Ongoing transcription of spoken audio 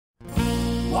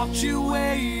What you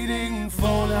waiting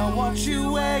for now? What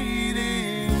you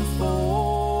waiting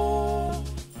for?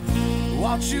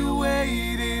 What you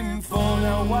waiting for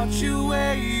now? What you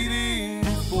waiting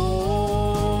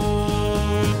for?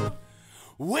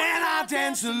 When I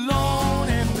dance alone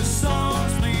and the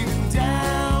sun's bleeding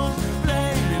down,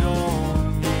 blame it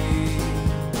on me.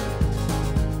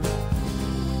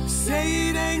 Say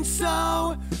it ain't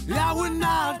so, I would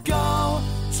not go.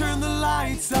 Turn the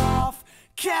lights off,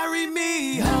 carry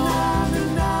me home.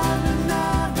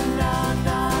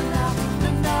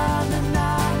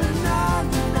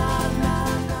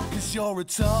 Cause you're a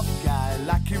tough guy,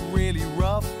 like a really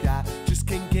rough guy. Just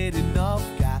can't get enough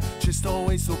guy, just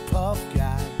always so puff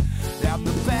guy. I'm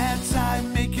the bad type,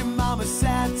 make your mama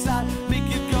sad type, make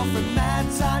your girlfriend mad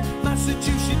type, might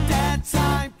seduce your dad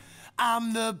type.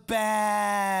 I'm the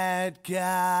bad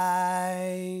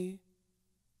guy.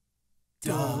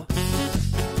 Duh.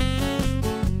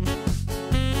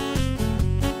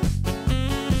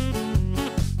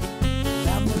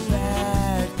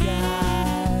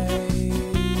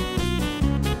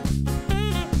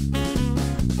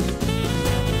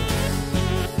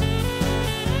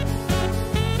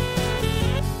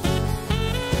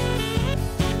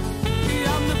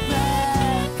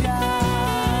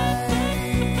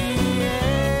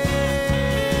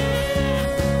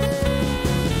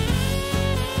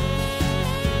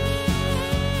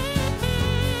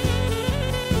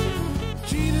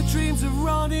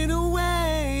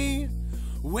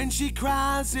 When she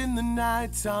cries in the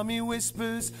night, Tommy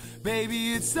whispers,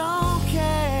 baby, it's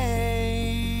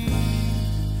okay.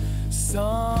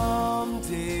 Someday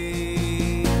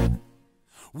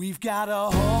we've gotta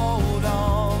hold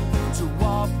on to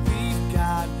what we've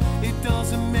got. It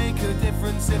doesn't make a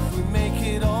difference if we make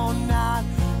it or not.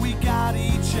 We got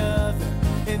each other,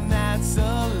 and that's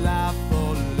a lot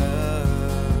for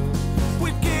love.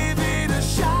 We'd give it a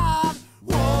shot.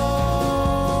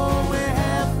 Whoa, we're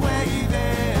halfway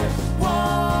there.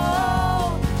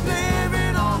 Whoa,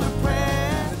 living on a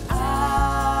prayer.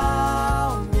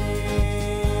 I'll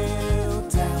kneel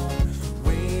down,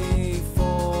 wait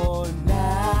for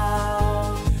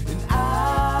now, and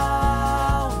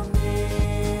I'll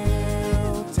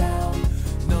kneel down,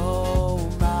 know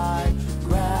my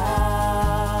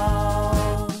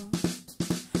ground.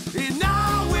 And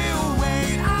I will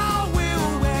wait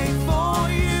for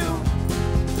you.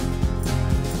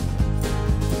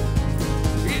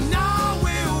 And I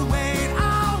will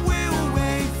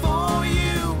wait for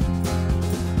you.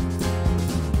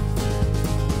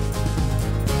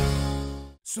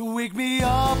 So wake me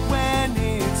up when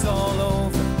it's all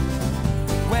over,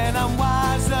 when I'm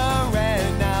wiser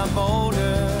and I'm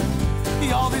older.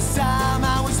 All this time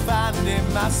I was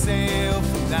finding myself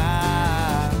and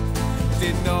I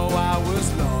didn't know I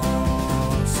was lost.